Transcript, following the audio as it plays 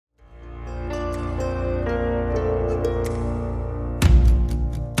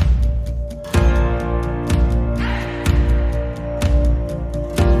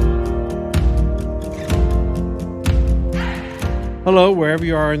Hello, wherever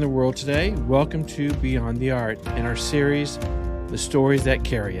you are in the world today. Welcome to Beyond the Art and our series, The Stories That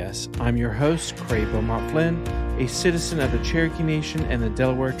Carry Us. I'm your host, Craig Beaumont Flynn, a citizen of the Cherokee Nation and the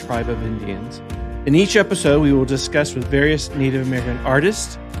Delaware Tribe of Indians. In each episode, we will discuss with various Native American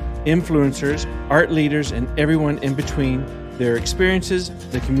artists, influencers, art leaders, and everyone in between their experiences,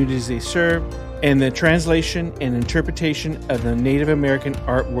 the communities they serve, and the translation and interpretation of the Native American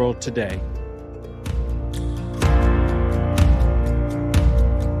art world today.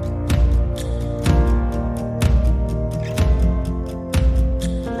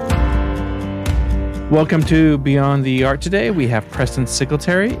 Welcome to Beyond the Art today. We have Preston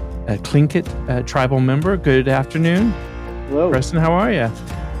Singletary, a Tlingkit tribal member. Good afternoon. Hello. Preston, how are you?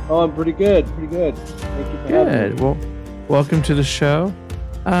 Oh, I'm pretty good. Thank you for having me. Well, welcome to the show.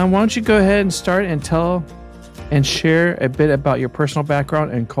 Why don't you go ahead and start and tell and share a bit about your personal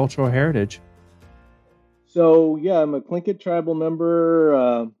background and cultural heritage. So, I'm a Tlingkit tribal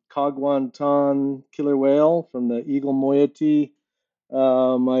member, Kagwantan killer whale from the Eagle moiety.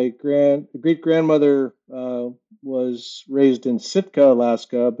 My great-grandmother was raised in Sitka,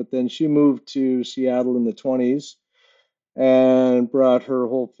 Alaska, but then she moved to Seattle in the 20s and brought her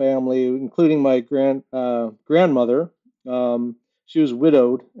whole family, including my grandmother. She was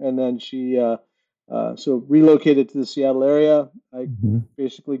widowed, and then she so relocated to the Seattle area. I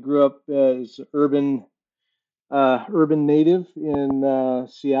basically grew up as urban native in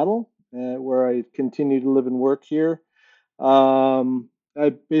Seattle, where I continue to live and work here.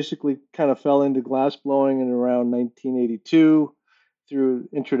 I basically kind of fell into glass blowing in around 1982 through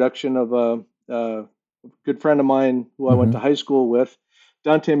introduction of a good friend of mine who I went to high school with,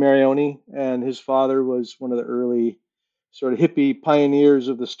 Dante Marioni, and his father was one of the early sort of hippie pioneers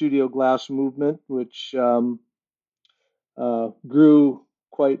of the studio glass movement, which grew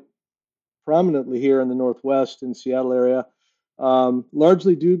quite prominently here in the Northwest in Seattle area,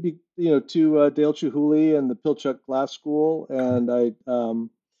 largely due to Dale Chihuly and the Pilchuck Glass School. And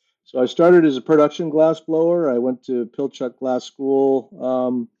so I started as a production glass blower. I went to Pilchuck Glass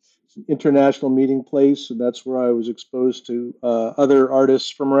School, international meeting place, and that's where I was exposed to other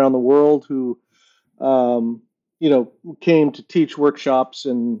artists from around the world who came to teach workshops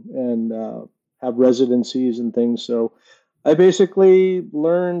and have residencies and things. So I basically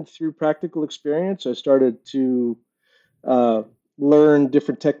learned through practical experience. I started to learn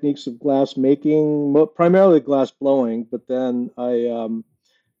different techniques of glass making, primarily glass blowing, but then I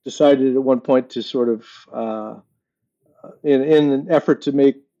decided at one point to sort of, in an effort to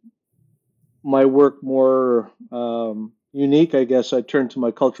make my work more unique, I guess, I turned to my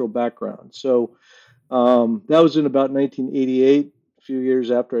cultural background. So that was in about 1988, a few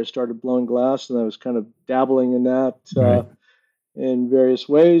years after I started blowing glass, and I was kind of dabbling in that in various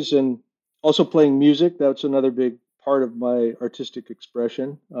ways, and also playing music. That's another big part of my artistic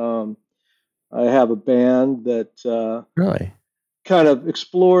expression. I have a band that Really kind of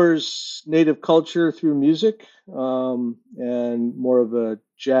explores Native culture through music, and more of a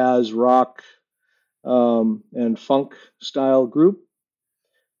jazz, rock, and funk style group.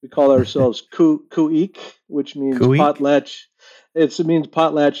 We call ourselves Kuik, which means potlatch. It means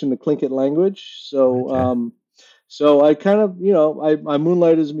potlatch in the Tlingkit language. So, so I kind of, I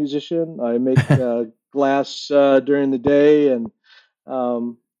moonlight as a musician. I make glass during the day and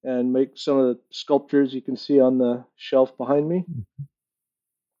make some of the sculptures you can see on the shelf behind me.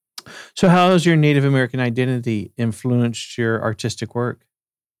 So how has your Native American identity influenced your artistic work?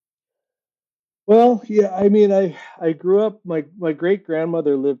 Well, I mean, I grew up, my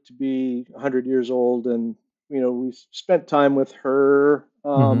great-grandmother lived to be 100 years old, and, we spent time with her,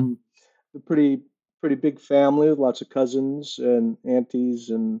 a pretty big family with lots of cousins and aunties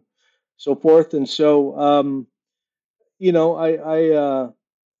and so forth. And so,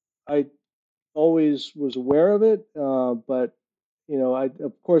 I always was aware of it, but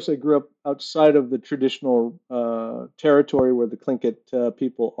of course I grew up outside of the traditional territory where the Tlingit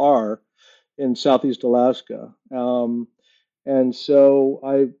people are in Southeast Alaska, and so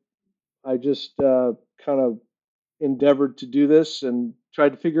I just kind of endeavored to do this and tried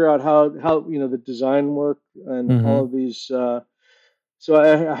to figure out how the design work and all of these. So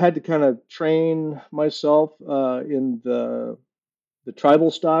I had to kind of train myself in the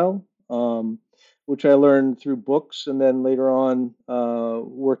tribal style, which I learned through books, and then later on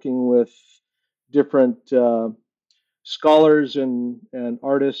working with different scholars and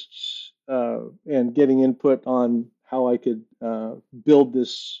artists and getting input on how I could build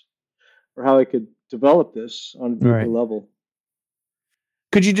this or how I could develop this on a deeper level.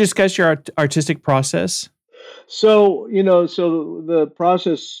 Could you discuss your artistic process? So, so the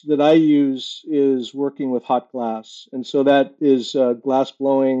process that I use is working with hot glass. And so that is glass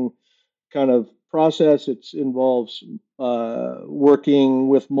blowing kind of process. It involves working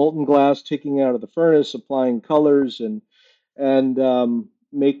with molten glass, taking out of the furnace, applying colors, and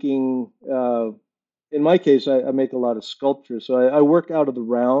making. In my case, I make a lot of sculpture, so I work out of the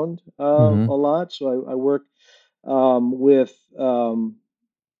round a Hmm. lot. So I work with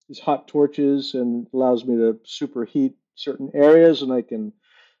these hot torches, and allows me to superheat certain areas, and I can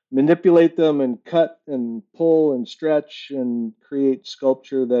manipulate them and cut and pull and stretch and create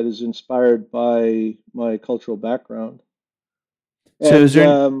sculpture that is inspired by my cultural background. So is And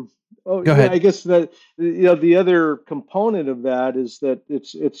there? oh Go yeah, ahead. I guess that the other component of that is that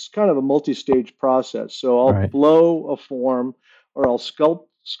it's kind of a multi-stage process. So I'll Right. blow a form, or I'll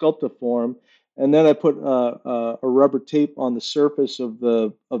sculpt a form, and then I put a rubber tape on the surface of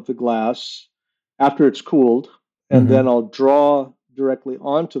the glass after it's cooled, and then Hmm. I'll draw directly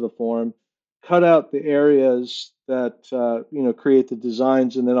onto the form, cut out the areas that create the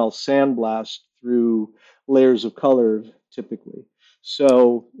designs, and then I'll sandblast through layers of color typically.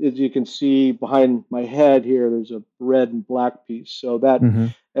 So as you can see behind my head here, there's a red and black piece. So that Hmm.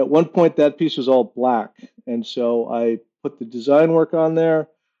 at one point that piece was all black, and so I put the design work on there,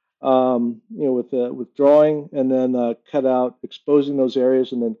 with drawing, and then cut out, exposing those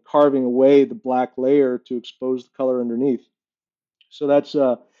areas, and then carving away the black layer to expose the color underneath. So that's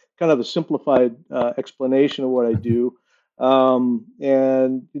kind of a simplified explanation of what I do.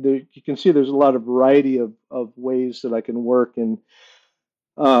 And you can see there's a lot of variety of ways that I can work, and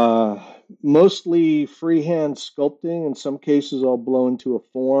uh, mostly freehand sculpting. In some cases, I'll blow into a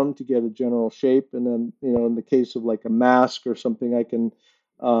form to get a general shape, and then in the case of like a mask or something, I can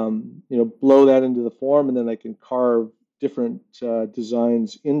blow that into the form, and then I can carve different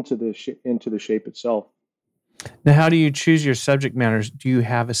designs into into the shape itself. Now, how do you choose your subject matters? Do you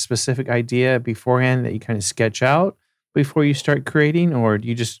have a specific idea beforehand that you kind of sketch out before you start creating, or do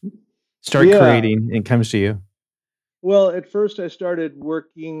you just start Yeah. creating and it comes to you? Well, at first I started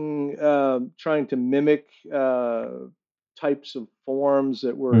working, trying to mimic types of forms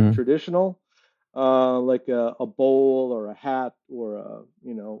that were Mm. traditional, like a bowl or a hat, or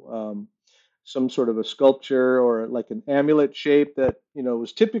some sort of a sculpture, or like an amulet shape that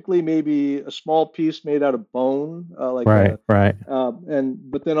was typically maybe a small piece made out of bone, Right, right.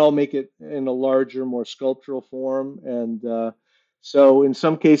 and but then I'll make it in a larger, more sculptural form. And so in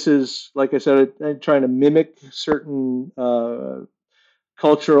some cases, like I said, I'm trying to mimic certain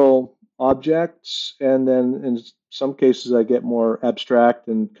cultural objects, and then in some cases I get more abstract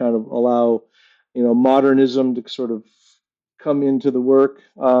and kind of allow modernism to sort of come into the work.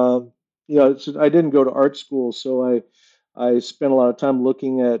 I didn't go to art school, so I spent a lot of time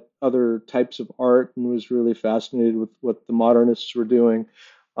looking at other types of art, and was really fascinated with what the modernists were doing,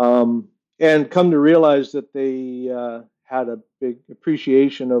 um, and come to realize that they had a big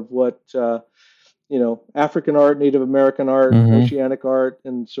appreciation of what African art, Native American art, Hmm. oceanic art,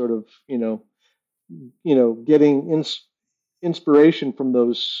 and sort of getting inspiration from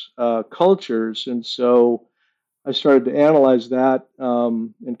those cultures. And so I started to analyze that,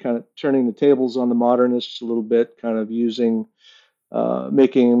 and kind of turning the tables on the modernists a little bit, kind of using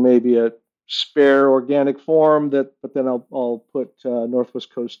making maybe a spare organic form that, but then I'll put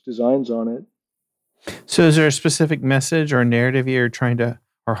Northwest Coast designs on it. So, is there a specific message or narrative you're trying to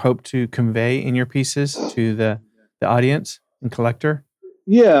or hope to convey in your pieces to the audience and collector?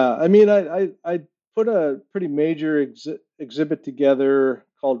 Yeah, I mean, I put a pretty major exhibit together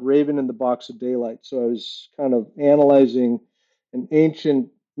called Raven in the Box of Daylight. So I was kind of analyzing an ancient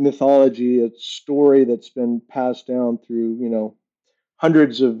mythology, a story that's been passed down through,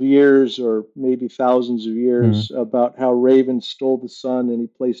 hundreds of years, or maybe thousands of Mm. years, about how Raven stole the sun and he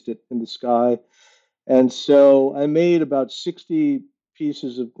placed it in the sky. And so I made about 60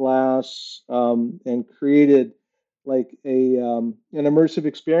 pieces of glass, and created like an immersive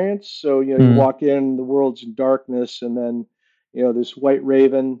experience. So, you Mm. walk in, the world's in darkness, and then, this white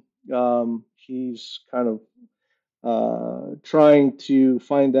raven, he's kind of trying to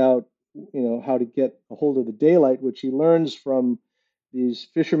find out, how to get a hold of the daylight, which he learns from these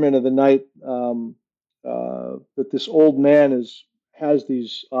fishermen of the night, that this old man is has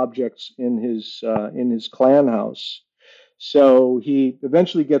these objects in his clan house. So he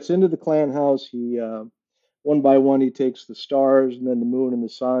eventually gets into the clan house. He one by one, he takes the stars, and then the moon and the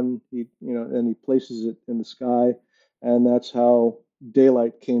sun. And he places it in the sky, and that's how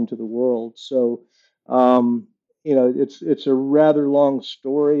daylight came to the world. So, um, it's a rather long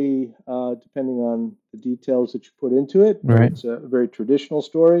story, depending on the details that you put into it, but Right. it's a very traditional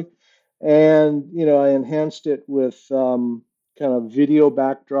story. And I enhanced it with kind of video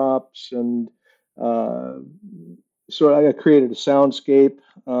backdrops, and uh, so I created a soundscape,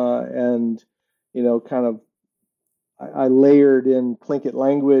 and kind of I layered in Tlingkit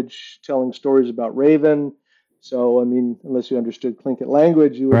language, telling stories about Raven. So, I mean, unless you understood Tlingkit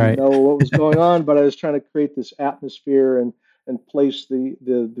language, you wouldn't Right. know what was going on. But I was trying to create this atmosphere and place the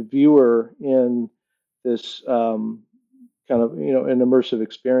viewer in this kind of an immersive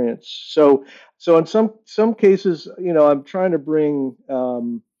experience. So in some cases, I'm trying to bring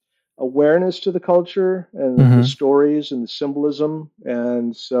awareness to the culture and the Hmm. stories and the symbolism.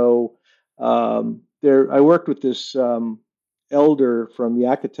 And so there, I worked with this elder from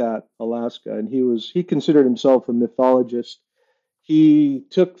Yakutat, Alaska, and he considered himself a mythologist. He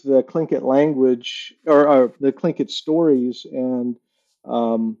took the Tlingit language, or the Tlingit stories, and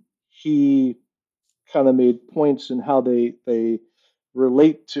he kind of made points in how they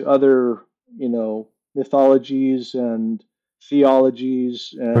relate to other mythologies and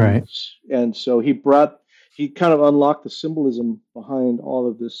theologies, Right. and so he kind of unlocked the symbolism behind all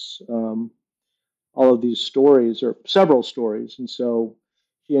of these stories, or several stories. And so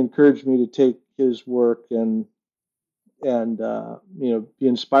he encouraged me to take his work and be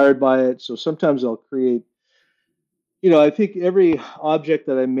inspired by it. So sometimes I'll create, I think every object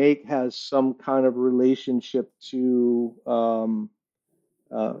that I make has some kind of relationship to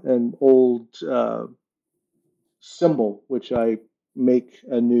an old symbol, which I make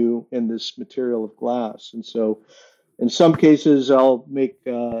anew in this material of glass. And so, in some cases, I'll make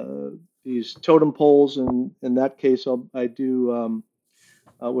these totem poles, and in that case, I do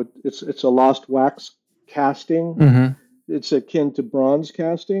what it's a lost wax casting. Hmm. It's akin to bronze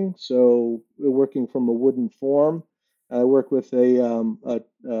casting, so we're working from a wooden form. I work with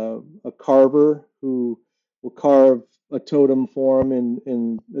a carver who will carve a totem form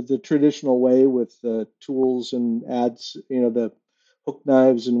in the traditional way with tools and adds, the hook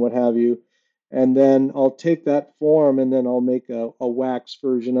knives and what have you. And then I'll take that form and then I'll make a wax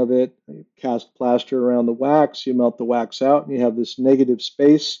version of it. I cast plaster around the wax, you melt the wax out, and you have this negative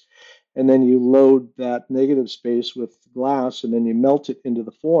space, and then you load that negative space with glass, and then you melt it into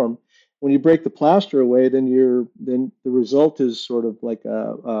the form. When you break the plaster away, then the result is sort of like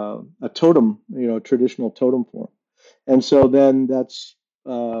a totem, a traditional totem form. And so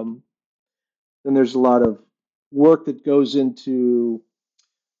um, then there's a lot of work that goes into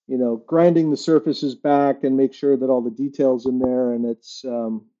grinding the surfaces back and make sure that all the details in there, and it's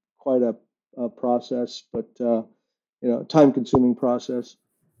quite a process, but time consuming process.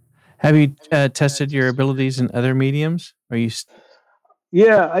 Have you tested your abilities in other mediums? Are you?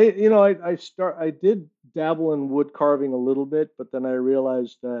 Yeah, I did dabble in wood carving a little bit, but then I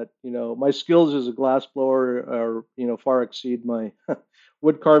realized that, my skills as a glass blower are, far exceed my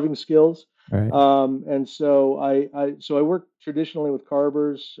wood carving skills. Right. And so I work traditionally with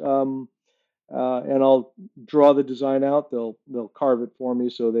carvers, and I'll draw the design out. They'll carve it for me,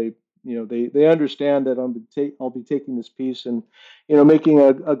 so they understand that I'll be taking this piece and, making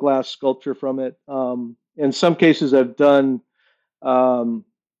a glass sculpture from it. In some cases, I've done. Um,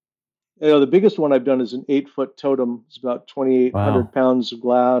 the biggest one I've done is an 8 foot totem. It's about 2,800 Wow. pounds of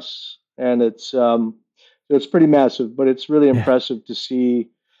glass, and it's pretty massive. But it's really Yeah. impressive to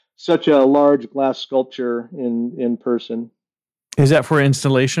see such a large glass sculpture in person. Is that for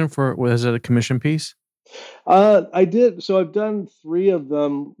installation? Was it a commission piece? I did. So I've done three of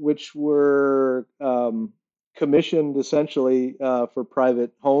them, which were commissioned essentially for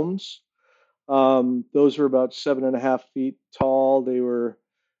private homes. Those were about 7.5 feet tall. They were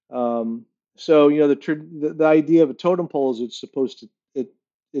so the idea of a totem pole is it's supposed to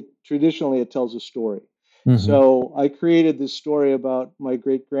it traditionally it tells a story. Hmm. So I created this story about my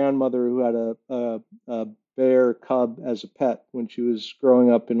great grandmother who had a bear cub as a pet when she was growing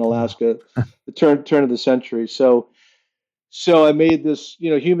up in Wow. Alaska, the turn of the century. So I made this,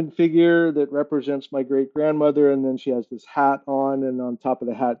 human figure that represents my great grandmother, and then she has this hat on, and on top of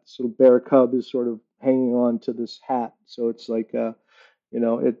the hat, this little bear cub is sort of hanging on to this hat. So it's like,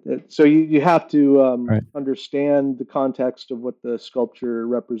 so you have to Right. understand the context of what the sculpture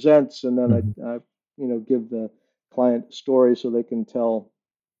represents, and then Hmm. I give the client a story so they can tell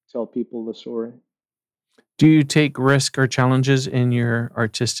people the story. Do you take risk or challenges in your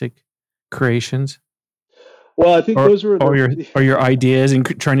artistic creations, Well, I think or those were your ideas and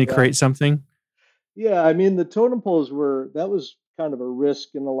trying to yeah. create something? Yeah, I mean, the totem poles that was kind of a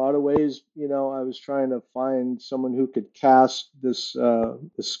risk in a lot of ways. I was trying to find someone who could cast this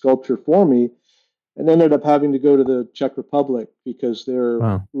sculpture for me, and ended up having to go to the Czech Republic because they're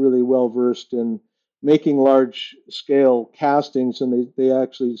Wow. really well versed in making large scale castings, and they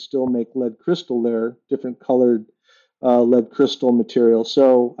actually still make lead crystal there, different colored lead crystal material.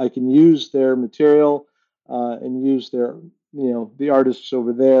 So I can use their material and use their, the artists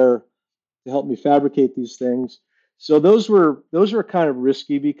over there to help me fabricate these things. So those were kind of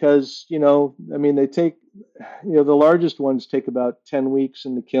risky because, I mean, they take, the largest ones take about 10 weeks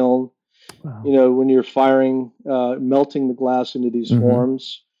in the kiln, Wow. when you're firing, melting the glass into these Hmm.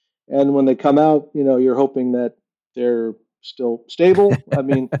 forms. And when they come out, you're hoping that they're still stable. I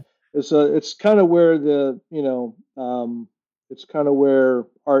mean, it's kind of where it's kind of where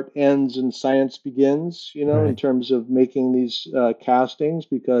art ends and science begins, in Right. terms of making these castings,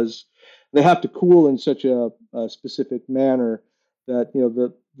 because they have to cool in such a specific manner that,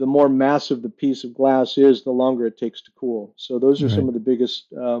 the more massive the piece of glass is, the longer it takes to cool. So those are some Right. of the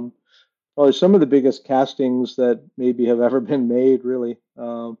biggest, probably some of the biggest castings that maybe have ever been made, really.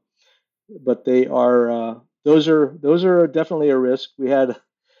 But they are those are definitely a risk. We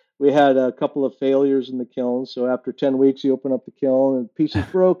had a couple of failures in the kiln. So after 10 weeks, you open up the kiln and pieces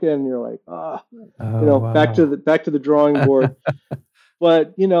broken. And you're like, Oh, wow. back to the drawing board.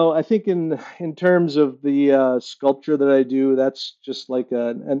 But I think in terms of the sculpture that I do, that's just like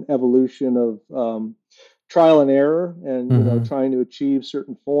an evolution of trial and error, and Hmm. trying to achieve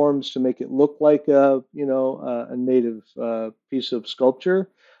certain forms to make it look like a native piece of sculpture.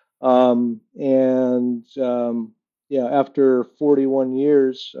 And Yeah, after 41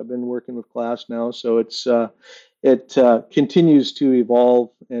 years, I've been working with glass now, so it continues to evolve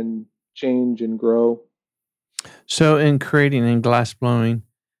and change and grow. So, in creating and glass blowing,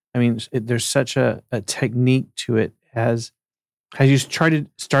 I mean, there's such a technique to it. Has you tried to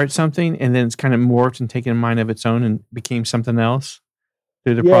start something and then it's kind of morphed and taken a mind of its own and became something else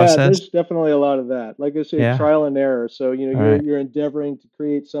through the Yeah, process? there's definitely a lot of that. Like I say, Yeah. trial and error. So, All you're right. you're endeavoring to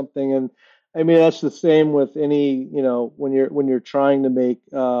create something, and I mean that's the same with any, when you're trying to make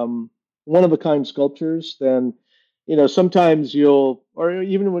one of a kind sculptures, then sometimes you'll, or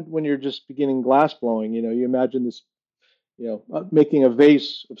even when you're just beginning glass blowing, you imagine this, making a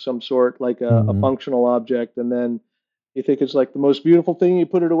vase of some sort, like a Hmm. functional object, and then you think it's like the most beautiful thing. You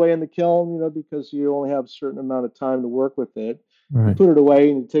put it away in the kiln, because you only have a certain amount of time to work with it. You Right. put it away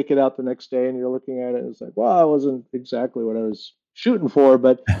and you take it out the next day, and you're looking at it, and it's like, well, that wasn't exactly what I was shooting for.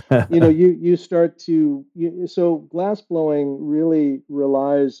 But you start to so glass blowing really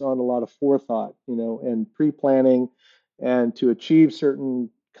relies on a lot of forethought, and pre-planning, and to achieve certain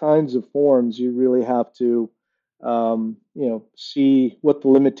kinds of forms, you really have to see what the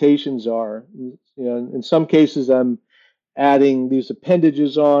limitations are. In some cases, I'm adding these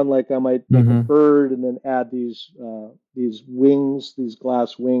appendages on, like I might make a Hmm. bird and then add these wings, these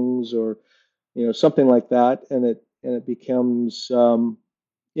glass wings, or something like that, and it becomes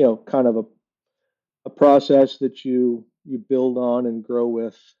kind of a process that you build on and grow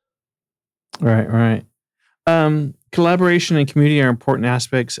with. Right. Right. Collaboration and community are important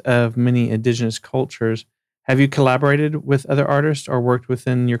aspects of many indigenous cultures. Have you collaborated with other artists or worked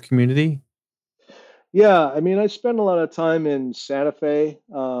within your community? Yeah, I mean, I spend a lot of time in Santa Fe,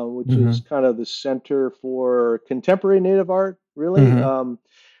 which is Hmm. kind of the center for contemporary Native art, really. Hmm.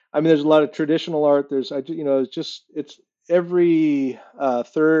 I mean, there's a lot of traditional art. It's every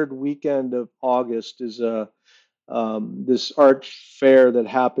third weekend of August is this art fair that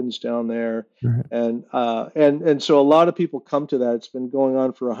happens down there, Right. and so a lot of people come to that. It's been going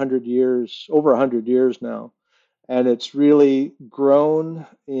on for 100 years, over 100 years now, and it's really grown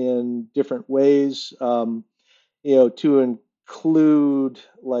in different ways. To include,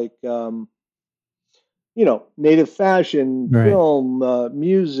 like, native fashion, Right. film,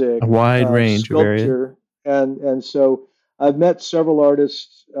 music, A wide range of areas. sculpture, and so I've met several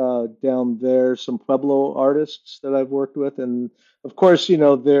artists down there, some Pueblo artists that I've worked with, and of course,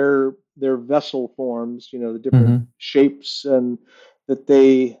 their vessel forms, the different Hmm. shapes and that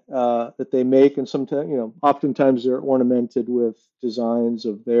they make, and sometimes, oftentimes they're ornamented with designs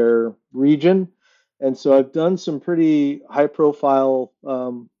of their region. And so I've done some pretty high profile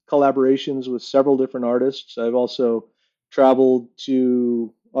collaborations with several different artists. I've also traveled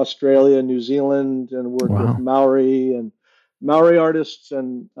to Australia, New Zealand, and worked with Wow. Maori artists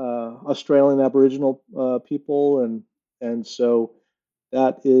and Australian Aboriginal people, and so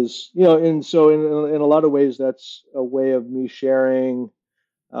that is, and so in a lot of ways, that's a way of me sharing,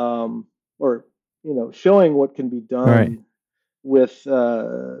 or showing what can be Right. done with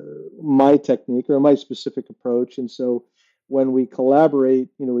my technique or my specific approach. And so when we collaborate,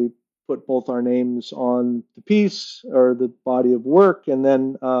 we put both our names on the piece or the body of work, and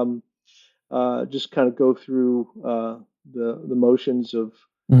then just kind of go through the motions of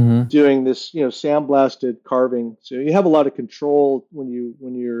Mm-hmm. doing this, sandblasted carving. So you have a lot of control when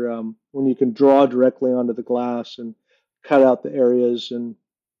you can draw directly onto the glass and cut out the areas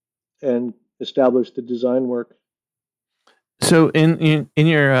and establish the design work. So, in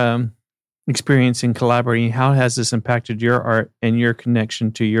your experience in collaborating, how has this impacted your art and your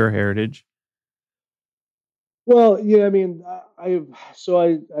connection to your heritage? Well, yeah, I mean,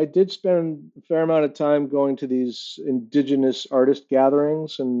 I did spend a fair amount of time going to these indigenous artist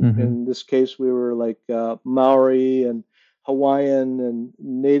gatherings, and Mm-hmm. in this case, we were like Maori and Hawaiian and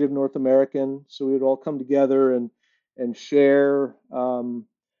Native North American, so we would all come together and share.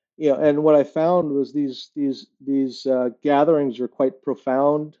 And what I found was these gatherings are quite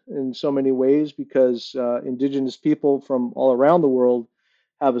profound in so many ways because indigenous people from all around the world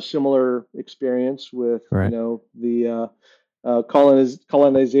have a similar experience with, Right. the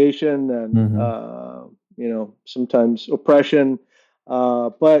colonization and, Mm-hmm. sometimes oppression.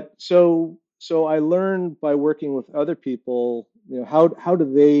 But so I learned by working with other people, how do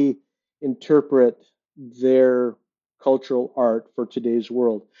they interpret their cultural art for today's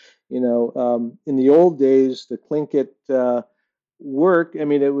world? In the old days, the Tlingkit work, I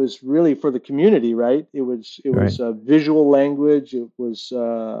mean, it was really for the community, right? It was Right. a visual language. It was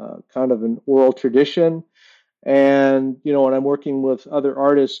kind of an oral tradition. And when I'm working with other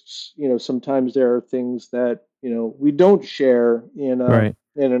artists, sometimes there are things that we don't share Right.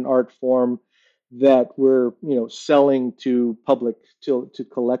 in an art form that we're selling to public, to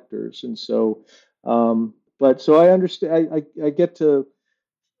collectors. And so, but so I understand. I get to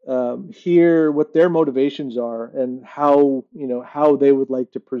hear what their motivations are and how they would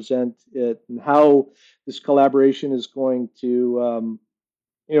like to present it and how this collaboration is going to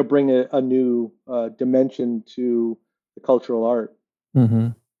bring a new dimension to the cultural art. Mm-hmm.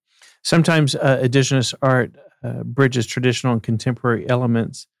 Sometimes indigenous art bridges traditional and contemporary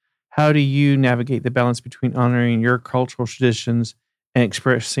elements. How do you navigate the balance between honoring your cultural traditions and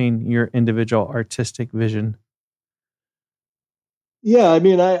expressing your individual artistic vision? Yeah, I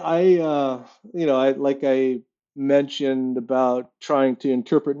mean, I like I mentioned about trying to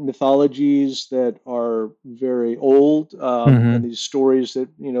interpret mythologies that are very old, and Mm-hmm. these stories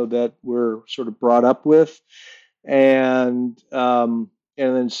that we're sort of brought up with, and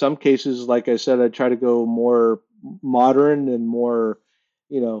in some cases, like I said, I try to go more modern and more,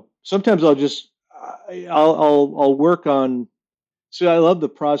 sometimes I'll work on. So I love the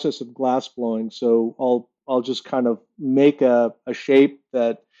process of glass blowing. So I'll just kind of make a shape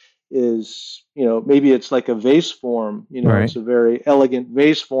that is, maybe it's like a vase form, Right. it's a very elegant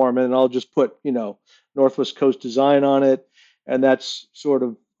vase form, and I'll just put, Northwest Coast design on it, and that's sort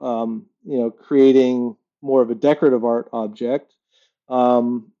of creating more of a decorative art object.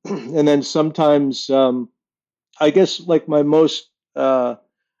 And then sometimes I guess like my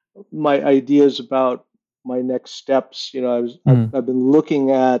ideas about my next steps. Mm. I've been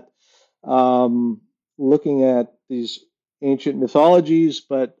um, looking at these ancient mythologies,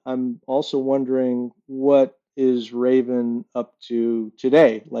 but I'm also wondering what is Raven up to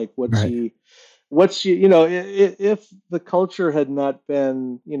today? Like, Right. if the culture had not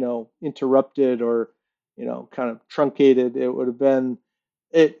been, interrupted or, kind of truncated, it would have been,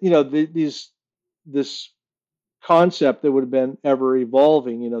 this concept that would have been ever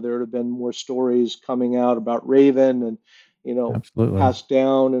evolving. There would have been more stories coming out about Raven and, Absolutely. passed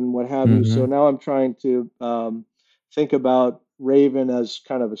down and what have you. Mm-hmm. So now I'm trying to think about Raven as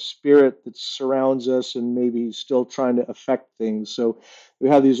kind of a spirit that surrounds us and maybe still trying to affect things. So we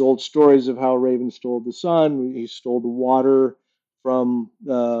have these old stories of how Raven stole the sun, he stole the water from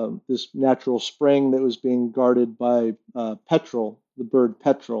this natural spring that was being guarded by petrel, the bird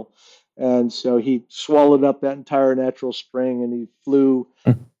petrel. And so he swallowed up that entire natural spring and he flew.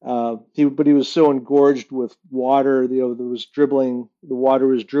 But he was so engorged with water, the water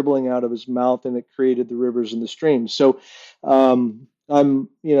was dribbling out of his mouth, and it created the rivers and the streams. So,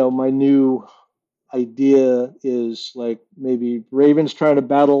 my new idea is like maybe Raven's trying to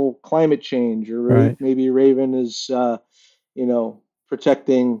battle climate change, or Right. maybe Raven is, trying to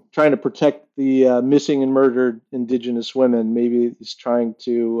protect the missing and murdered indigenous women. Maybe he's trying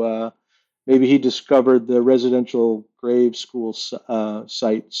to. Maybe he discovered the residential grave school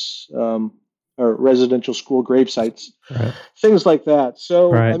sites, or residential school grave sites, Right. things like that.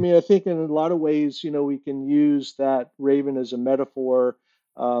 So, I Right. mean, I think in a lot of ways, we can use that Raven as a metaphor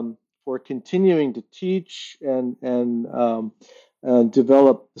for continuing to teach and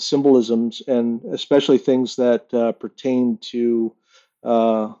develop symbolisms, and especially things that pertain to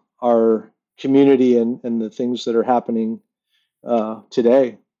our community and the things that are happening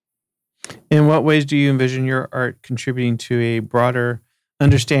today. In what ways do you envision your art contributing to a broader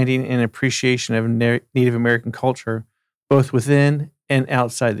understanding and appreciation of Native American culture, both within and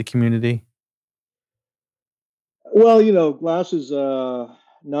outside the community? Well, glass is a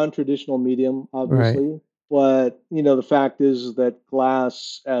non-traditional medium, Right. obviously, but the fact is that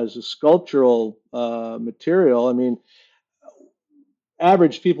glass as a sculptural material, I mean,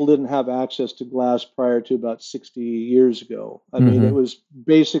 average people didn't have access to glass prior to about 60 years ago. I mean, it Mm-hmm. was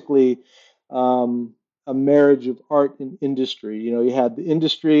basically um, a marriage of art and industry. You had the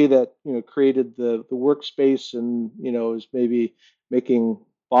industry that, created the workspace and, was maybe making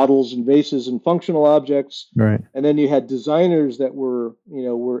bottles and vases and functional objects. Right. And then you had designers that were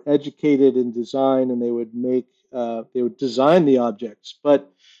educated in design and they would design the objects. But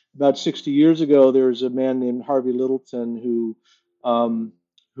about 60 years ago, there was a man named Harvey Littleton um,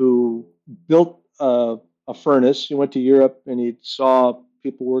 who built a furnace. He went to Europe and he saw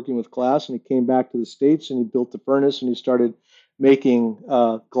people working with glass, and he came back to the States and he built the furnace and he started making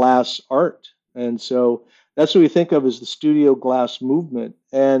glass art. And so that's what we think of as the studio glass movement.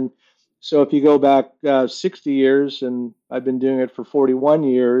 And so if you go back 60 years, and I've been doing it for 41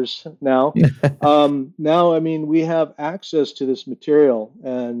 years now, now, I mean, we have access to this material,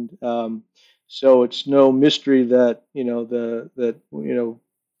 and so it's no mystery that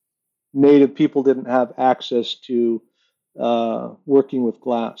native people didn't have access to working with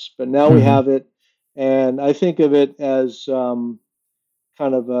glass, but now we Mm-hmm. have it, and I think of it as kind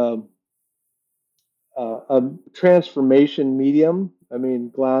of a transformation medium. I mean,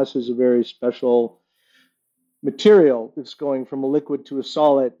 glass is a very special material. It's going from a liquid to a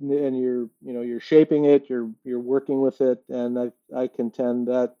solid, and you're shaping it, you're working with it, and I contend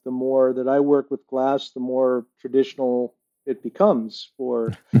that the more that I work with glass, the more traditional it becomes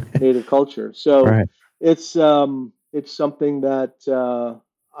for native culture. So Right. it's something that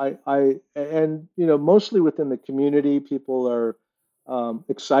I and mostly within the community, people are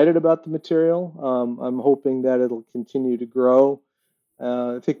excited about the material. I'm hoping that it'll continue to grow.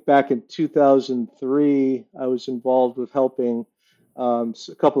 I think back in 2003, I was involved with helping a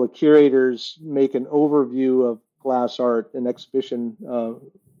couple of curators make an overview of glass art, an exhibition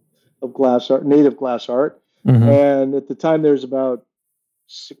of glass art, native glass art. Mm-hmm. And at the time, there's about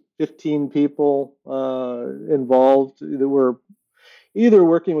 15 people involved that were either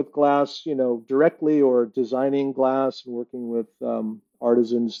working with glass, directly, or designing glass and working with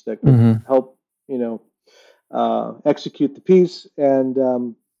artisans that could Mm-hmm. help, execute the piece. And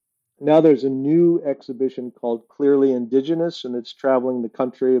now there's a new exhibition called Clearly Indigenous, and it's traveling the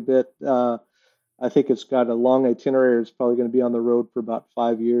country a bit. I think it's got a long itinerary. It's probably going to be on the road for about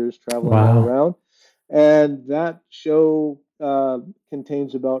 5 years, traveling all Wow. around. And that show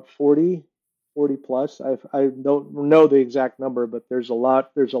contains about 40 plus. I don't know the exact number, but there's a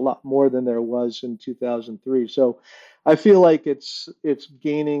lot more than there was in 2003. So I feel like it's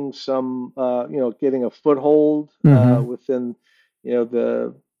gaining some, getting a foothold Mm-hmm. within,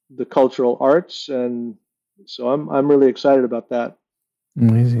 the cultural arts, and so I'm really excited about that.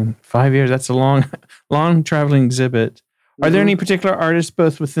 Amazing. 5 years. That's a long, long traveling exhibit. Are there any Hmm. particular artists,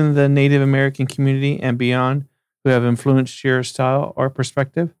 both within the Native American community and beyond, who have influenced your style or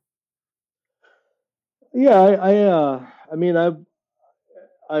perspective? Yeah, I mean,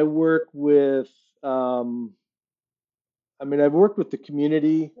 I work with, um, I mean, I've worked with the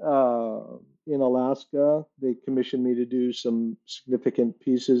community in Alaska. They commissioned me to do some significant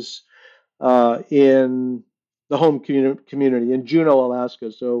pieces in the home community in Juneau,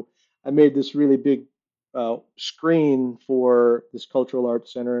 Alaska. So I made this really big screen for this cultural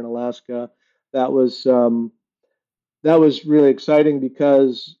arts center in Alaska. That was um, that was really exciting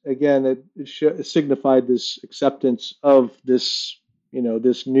because, again, it signified this acceptance of this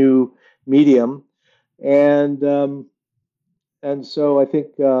new medium, and so I think.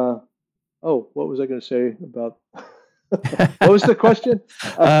 Oh, what was I going to say about? What was the question?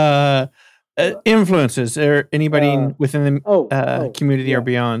 uh, Influences or anybody Uh, within the community or yeah.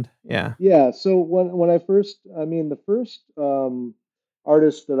 beyond? Yeah. Yeah, so I mean, the first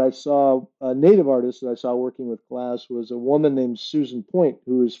artist that I saw, a native artist that I saw working with glass, was a woman named Susan Point,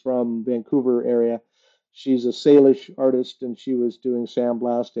 who is from Vancouver area. She's a Salish artist, and she was doing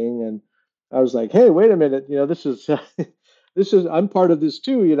sandblasting. And I was like, hey, wait a minute, this is I'm part of this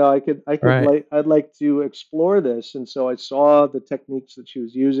too. Right. I'd like to explore this. And so I saw the techniques that she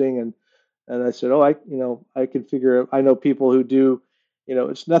was using, and I said, oh, I can figure. I know people who do.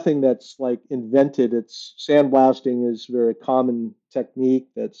 It's nothing that's like invented. It's sandblasting is a very common technique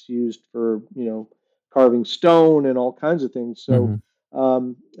that's used for carving stone and all kinds of things. So,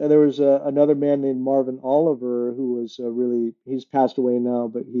 Mm-hmm. and there was another man named Marvin Oliver who was he's passed away now,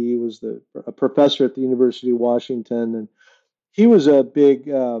 but he was a professor at the University of Washington, and he was a big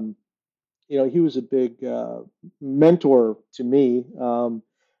he was a big mentor to me,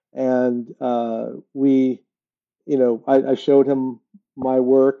 and we I showed him my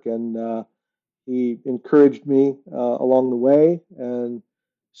work, and he encouraged me along the way. And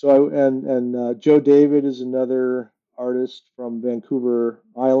Joe David is another artist from Vancouver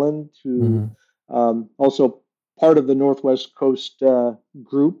Island who Hmm. also part of the Northwest Coast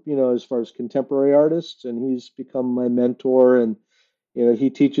group, as far as contemporary artists, and he's become my mentor. And he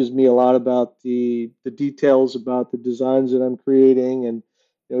teaches me a lot about the details about the designs that I'm creating. And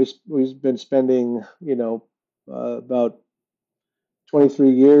we've been spending about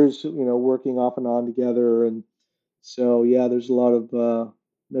 23 years working off and on together. And so yeah, there's a lot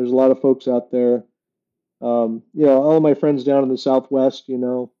of folks out there. All of my friends down in the Southwest,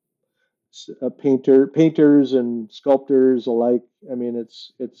 painters and sculptors alike. I mean,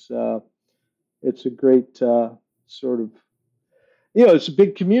 it's a great sort of it's a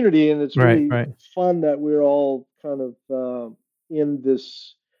big community, and it's Right, really right. fun that we're all kind of in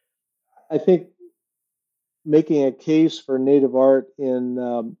this. I think making a case for Native art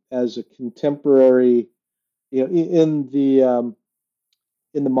in as a contemporary, in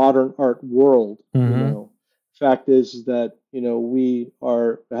the modern art world. Hmm. Fact is that we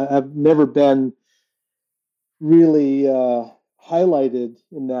have never been really highlighted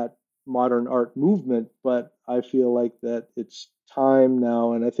in that modern art movement, but I feel like that it's time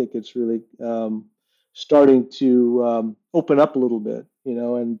now, and I think it's really starting to open up a little bit,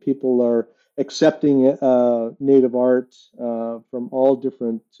 and people are accepting native art from all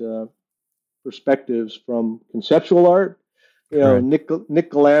different perspectives, from conceptual art. Correct. Nick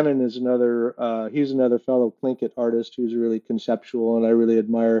Galanin is another. He's another fellow Tlingkit artist who's really conceptual, and I really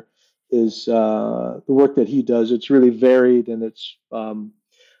admire his the work that he does. It's really varied, and it's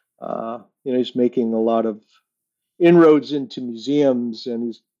he's making a lot of inroads into museums, and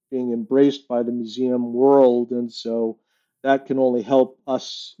he's being embraced by the museum world, and so that can only help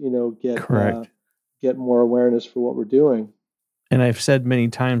us, Correct. get more awareness for what we're doing. And I've said many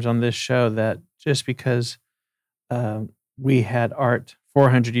times on this show that just because um, we had art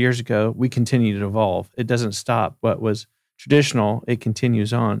 400 years ago, we continue to evolve. It doesn't stop. What was traditional, it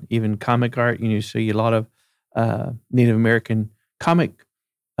continues on. Even comic art, you see a lot of Native American comic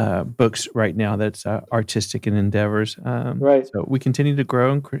books right now that's artistic in endeavors. Right. So we continue to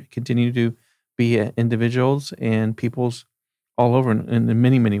grow and continue to be individuals and peoples all over in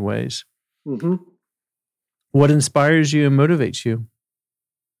many, many ways. Hmm. What inspires you and motivates you?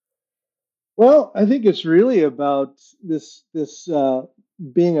 Well, I think it's really about this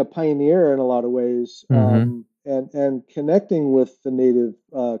being a pioneer in a lot of ways, Hmm. and connecting with the native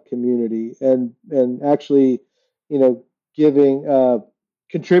community, and actually, you know, giving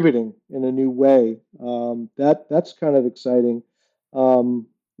contributing in a new way. That's kind of exciting.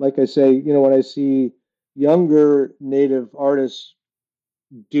 Like I say, when I see younger native artists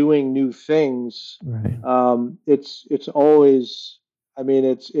doing new things, Right. it's always, I mean,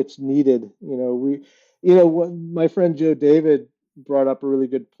 it's needed. What my friend Joe David brought up a really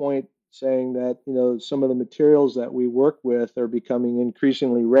good point, saying that some of the materials that we work with are becoming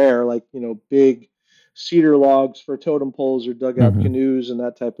increasingly rare, like big cedar logs for totem poles or dugout Hmm. canoes and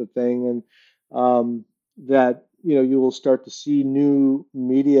that type of thing. And that you will start to see new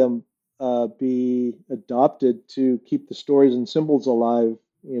medium be adopted to keep the stories and symbols alive,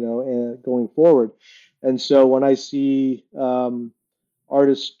 and going forward. And so when I see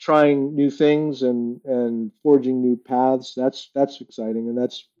artists trying new things and forging new paths, that's exciting, and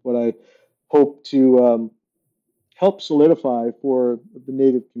that's what I hope to help solidify for the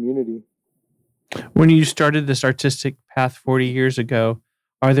Native community. When you started this artistic path 40 years ago,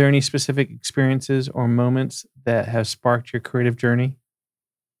 are there any specific experiences or moments that have sparked your creative journey?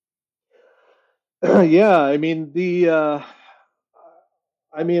 Yeah, I mean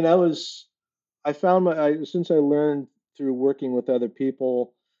I found since I learned through working with other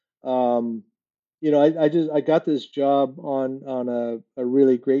people, um, I got this job on a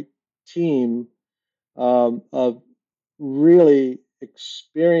really great team of really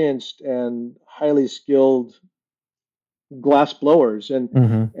experienced and highly skilled glass blowers, and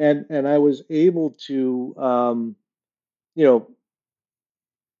Hmm. and I was able to you know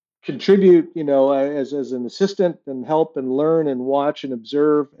contribute, as an assistant, and help and learn and watch and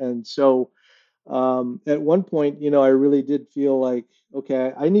observe. And so at one point, I really did feel like,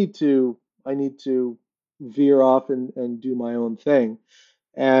 okay, I need to veer off and do my own thing.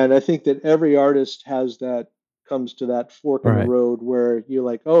 And I think that every artist comes to that fork in the Right. road where you're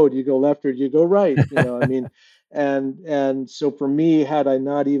like, oh, do you go left or do you go right? I mean, and so for me, had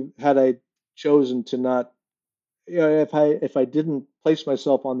I chosen to not, if I didn't place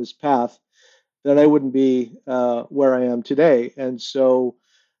myself on this path, then I wouldn't be where I am today. And so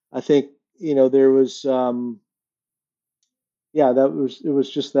I think there was yeah, that was it was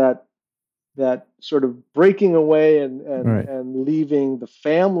just that sort of breaking away Right. and leaving the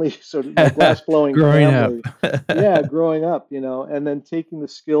family, sort of my glass blowing Growing up. family. Yeah, growing up, and then taking the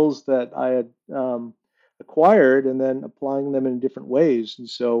skills that I had acquired and then applying them in different ways. And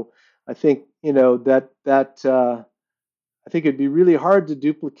so I think that I think it'd be really hard to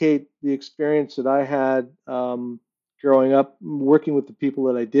duplicate the experience that I had growing up, working with the people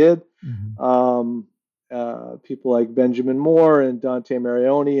that I did. Mhm. People like Benjamin Moore and Dante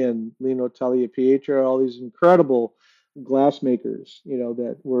Marioni and Lino Tagliapietro, all these incredible glassmakers,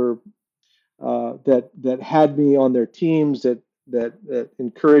 that were that had me on their teams, that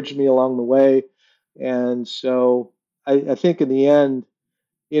encouraged me along the way. And so I think in the end,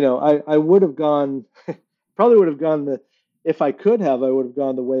 I would have gone, probably would have gone if I could have, I would have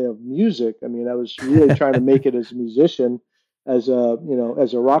gone the way of music. I mean, I was really trying to make it as a musician, as a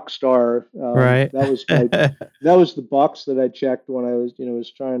rock star. Right. That was the box that I checked when I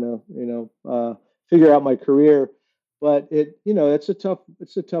was trying to, figure out my career. But it's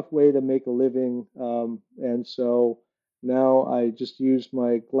a tough way to make a living. And so now I just use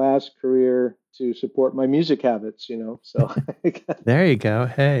my glass career to support my music habits, so There you go.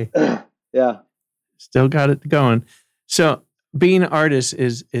 Hey, yeah. still got it going. So being an artist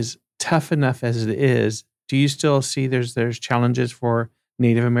is tough enough as it is. Do you still see there's challenges for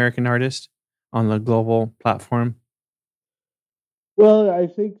Native American artists on the global platform? Well, I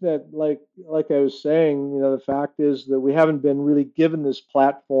think that like I was saying, the fact is that we haven't been really given this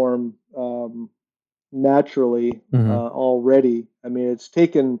platform naturally Hmm. already. I mean, it's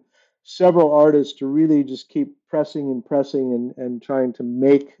taken several artists to really just keep pressing and pressing and trying to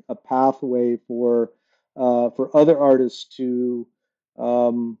make a pathway for other artists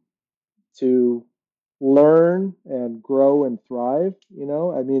um, to learn and grow and thrive.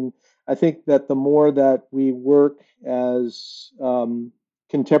 I mean, I think that the more that we work as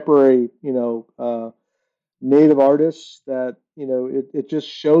contemporary, native artists, that it just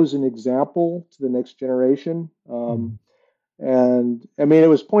shows an example to the next generation. Hmm. And I mean, it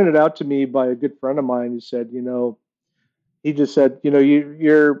was pointed out to me by a good friend of mine who said, he just said, you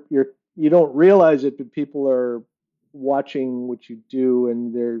don't realize it, but people are watching what you do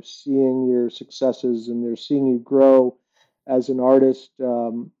and they're seeing your successes and they're seeing you grow as an artist,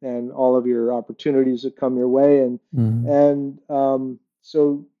 and all of your opportunities that come your way.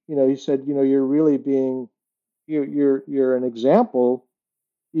 So he said, you're really being you're an example,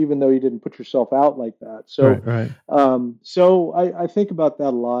 even though you didn't put yourself out like that. Right, So, right. I think about that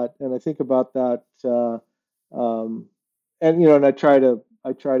a lot, and I think about that, um, and I try to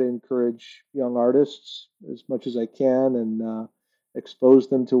encourage young artists as much as I can, and expose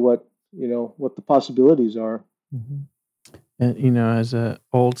them to what the possibilities are. Hmm. And as a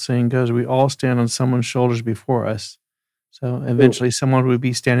old saying goes, we all stand on someone's shoulders before us. So True, eventually someone would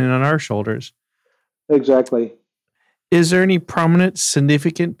be standing on our shoulders. exactly. Is there any prominent,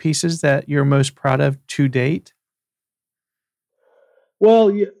 significant pieces that you're most proud of to date?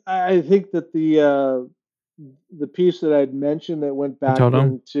 Well, I think that the piece that I'd mentioned that went The back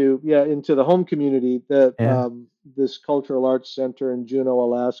totem? into the home community, that Yeah. this cultural arts center in Juneau,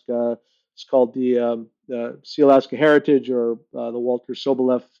 Alaska. It's called the Sea Alaska Heritage, or the Walter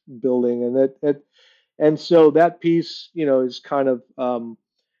Soboleff Building, and so that piece, is kind of,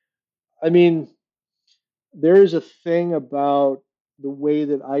 I mean, there is a thing about the way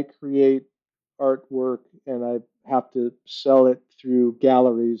that I create artwork, and I have to sell it through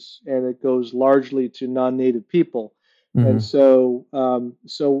galleries, and it goes largely to non-native people. And Hmm.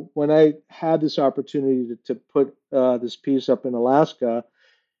 so when I had this opportunity to put this piece up in Alaska,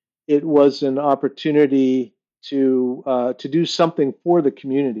 it was an opportunity to do something for the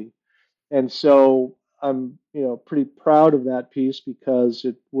community. And so I'm, pretty proud of that piece because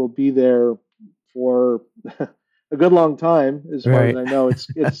it will be there for a good long time, as far as Right. I know.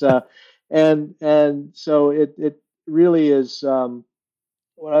 And so it really is.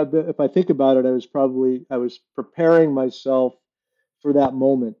 If I think about it, I was preparing myself for that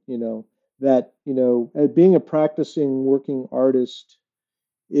moment. That being a practicing working artist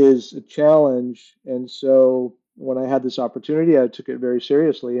is a challenge. And so when I had this opportunity, I took it very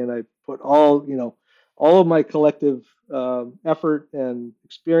seriously, and I put all of my collective effort and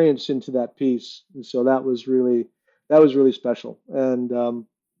experience into that piece. And so that was really special. And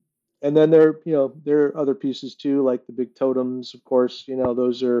then there are other pieces too, like the big totems, of course.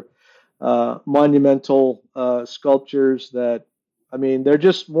 Those are monumental sculptures that I mean, there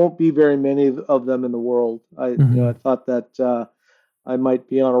just won't be very many of them in the world. I Hmm. thought that I might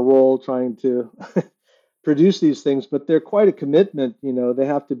be on a roll trying to produce these things, but they're quite a commitment. They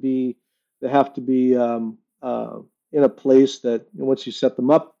have to be in a place that once you set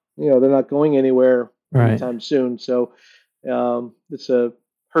them up, they're not going anywhere Right. anytime soon. So it's a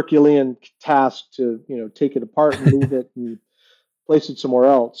Herculean task to take it apart and move it and place it somewhere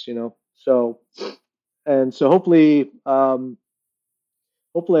else. So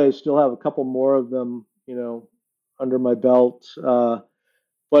hopefully I still have a couple more of them, under my belt.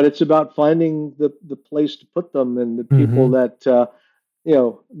 But it's about finding the place to put them and the people Hmm. that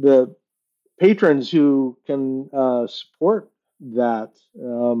the patrons who can support that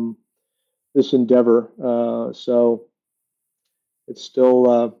this endeavor. So it's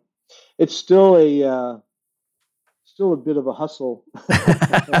still it's still a bit of a hustle.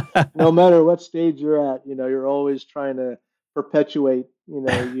 No matter what stage you're at, you're always trying to perpetuate,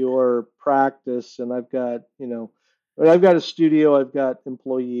 your practice. And but I've got a studio, I've got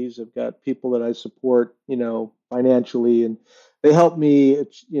employees, I've got people that I support, financially, and they help me,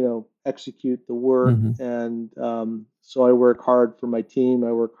 execute the work. Hmm. And so I work hard for my team,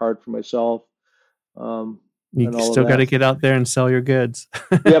 I work hard for myself, You and all of still got to that. get out there and sell your goods.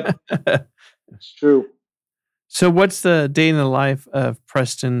 Yep, it's true. So, what's the day in the life of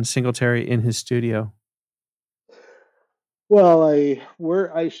Preston Singletary in his studio? Well,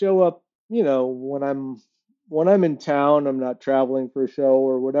 I show up, when I'm in town, I'm not traveling for a show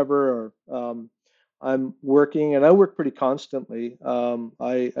or whatever, or I'm working, and I work pretty constantly.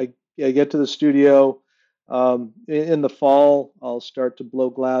 I get to the studio in the fall. I'll start to blow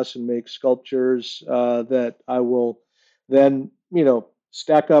glass and make sculptures that I will then,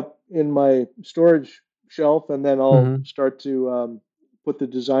 stack up in my storage shelf, and then I'll Hmm. start to put the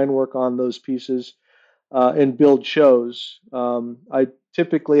design work on those pieces and build shows. I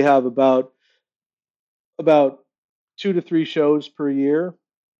typically have about 2 to 3 shows per year.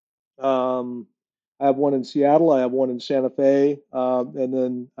 Um, I have one in Seattle. I have one in Santa Fe,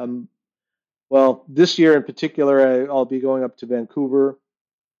 and then well, this year in particular, I'll be going up to Vancouver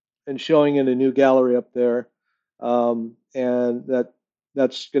and showing in a new gallery up there, and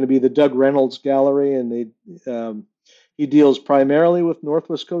that's going to be the Doug Reynolds Gallery, and he deals primarily with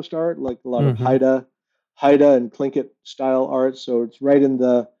Northwest Coast art, like a lot of Hmm. Haida and Tlingkit style art. So it's right in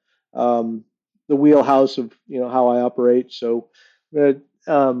um, the wheelhouse of how I operate. So I'm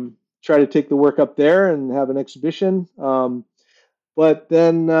gonna try to take the work up there and have an exhibition. But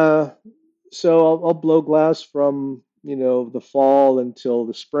then so I'll blow glass from the fall until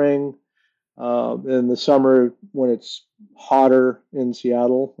the spring. In the summer, when it's hotter in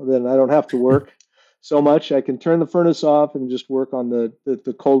Seattle, then I don't have to work so much. I can turn the furnace off and just work on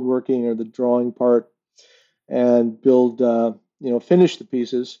the cold working or the drawing part and build, finish the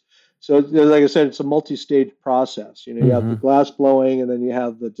pieces. So, like I said, it's a multi-stage process. You have the Hmm. glass blowing, and then you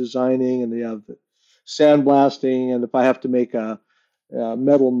have the designing, and then you have the sandblasting. And if I have to make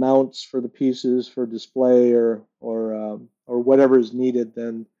metal mounts for the pieces for display or whatever is needed,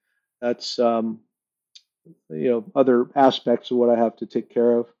 then that's other aspects of what I have to take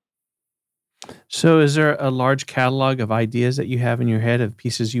care of. So, is there a large catalog of ideas that you have in your head of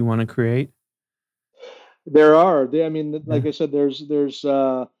pieces you want to create? I mean, Yeah. like I said, there's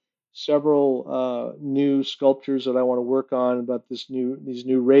several new sculptures that I want to work on about these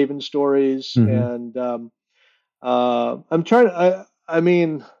new Raven stories, Hmm. and I'm trying to. I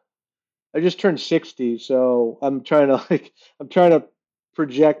mean, I just turned 60, so I'm trying to I'm trying to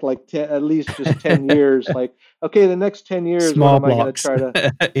project like at least just 10 years. Like, okay, the next 10 years, what Small am I going to blocks. try to?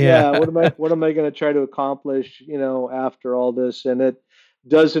 Yeah. Yeah, what am I going to try to accomplish? After all this, and it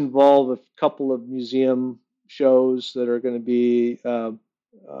does involve a couple of museum shows that are going to be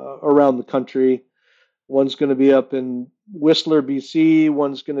around the country. One's going to be up in Whistler, BC.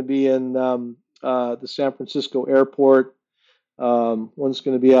 One's going to be in the San Francisco airport. One's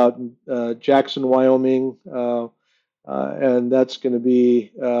going to be out in Jackson, Wyoming, and that's going to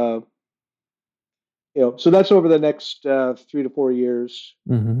be, so that's over the next 3 to 4 years.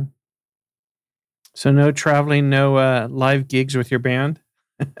 Hmm. So, no traveling, no live gigs with your band.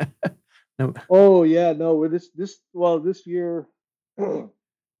 No. Oh yeah, no, this year,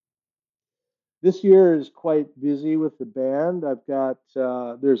 this year is quite busy with the band. I've got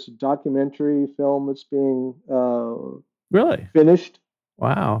there's a documentary film that's being Really? finished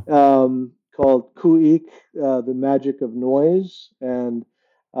Wow. called Kuik, The Magic of Noise, and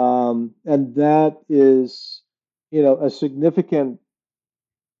that is, a significant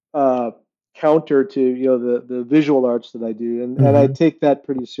uh, counter to the visual arts that I do, and I Hmm. take that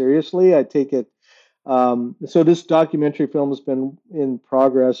pretty seriously. I take it So this documentary film has been in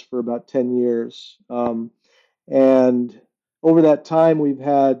progress for about 10 years. And over that time, we've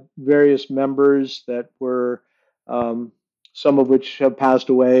had various members that were, some of which have passed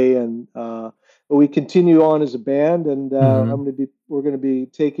away, and but we continue on as a band. And Mm-hmm. we're going to be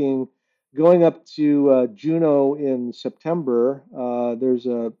going up to Juneau in September. There's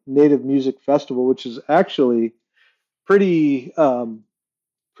a Native Music Festival, which is actually pretty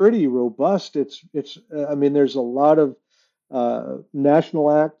pretty robust. I mean, there's a lot of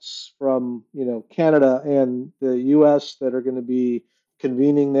national acts from Canada and the U.S. that are going to be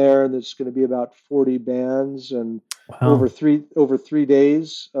convening there, and there's going to be about 40 bands and Wow. over 3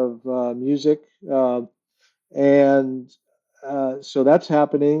 days of music, and so that's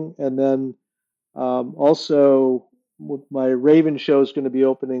happening. And then also, my Raven show is going to be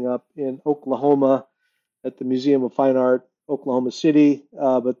opening up in Oklahoma at the Museum of Fine Art, Oklahoma City.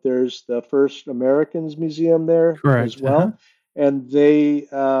 But there's the First Americans Museum there as Correct. Uh-huh. well, and they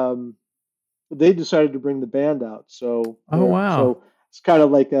decided to bring the band out. Oh, wow. So it's kind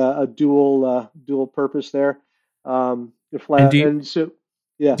of like a dual purpose there. And do you, And so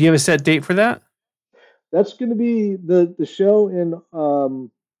yeah, do you have a set date for that? that's going to be the show in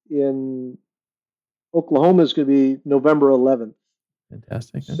Oklahoma is going to be November 11th.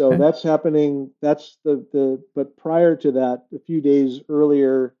 Fantastic. So Okay. that's happening. That's but prior to that, a few days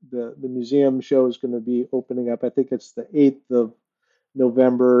earlier, the museum show is going to be opening up. I think it's the 8th of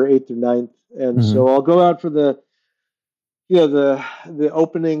November, 8th or 9th. And Mm-hmm. so I'll go out for the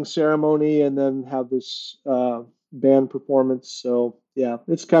opening ceremony and then have this band performance. So yeah,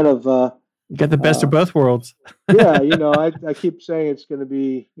 it's kind of You got the best of uh, both worlds. yeah, I keep saying it's going to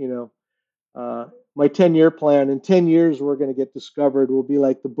be, my 10-year plan. In 10 years, we're going to get discovered. We'll be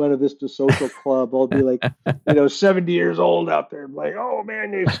like the Buena Vista Social Club. I'll be like, 70 years old out there. Like, oh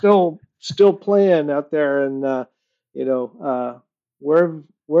man, you're still playing out there. And, you know,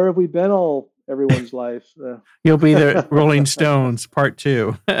 where have we been everyone's life? You'll be the Rolling Stones Part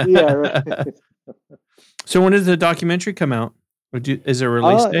 2. Yeah, right. So when does the documentary come out? Is there a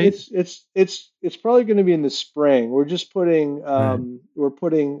release date? It's probably going to be in the spring. We're just Right. we're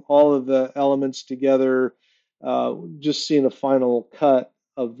putting all of the elements together, just seeing a final cut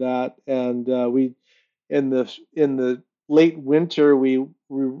of that. And we in the late winter we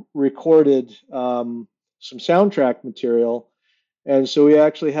recorded some soundtrack material, and so we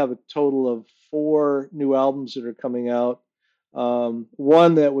actually have a total of four new albums that are coming out.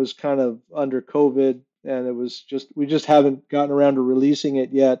 One that was kind of under COVID, and we just haven't gotten around to releasing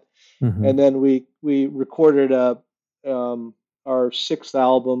it yet. Mm-hmm. And then we recorded our sixth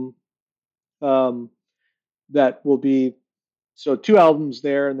album, um, that will be so two albums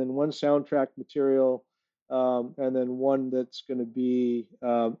there, and then one soundtrack material, and then one that's going to be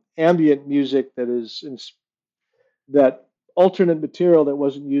ambient music that alternate material that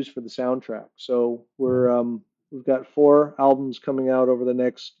wasn't used for the soundtrack. So we've got four albums coming out over the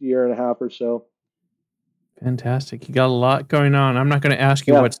next year and a half or so. Fantastic. You got a lot going on. I'm not going to ask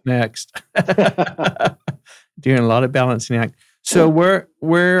you Yeah. what's next. Doing a lot of balancing act. So where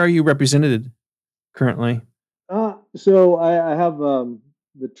are you represented currently? So I have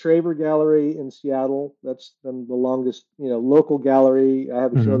the Traver Gallery in Seattle. That's been the longest, local gallery. I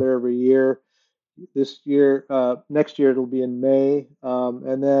have a show Mm-hmm. there every year. Next year it'll be in May.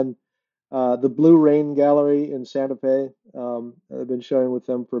 And then the Blue Rain Gallery in Santa Fe. I've been showing with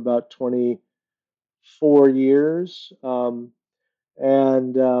them for about 24 years. And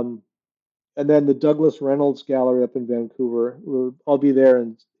then the Douglas Reynolds Gallery up in Vancouver. I'll be there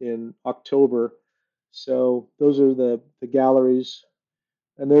in October. So those are the galleries.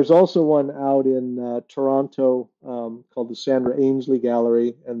 And there's also one out in Toronto, called the Sandra Ainsley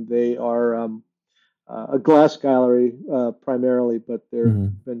Gallery, and they are a glass gallery primarily, but they've Mm-hmm.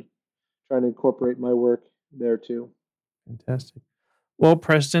 been trying to incorporate my work there too. Fantastic. Well,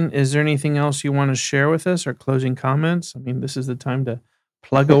 Preston, is there anything else you want to share with us or closing comments? I mean, this is the time to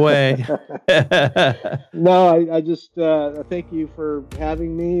plug away. No, I just thank you for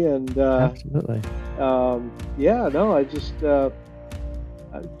having me, and Absolutely. yeah, no, I just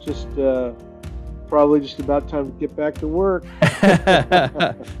probably just about time to get back to work.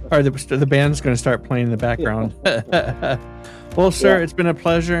 Or the band's going to start playing in the background. Well, sir, Yeah. it's been a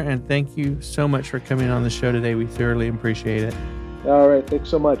pleasure, and thank you so much for coming on the show today. We thoroughly appreciate it. All right, thanks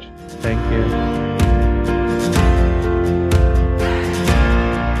so much. Thank you.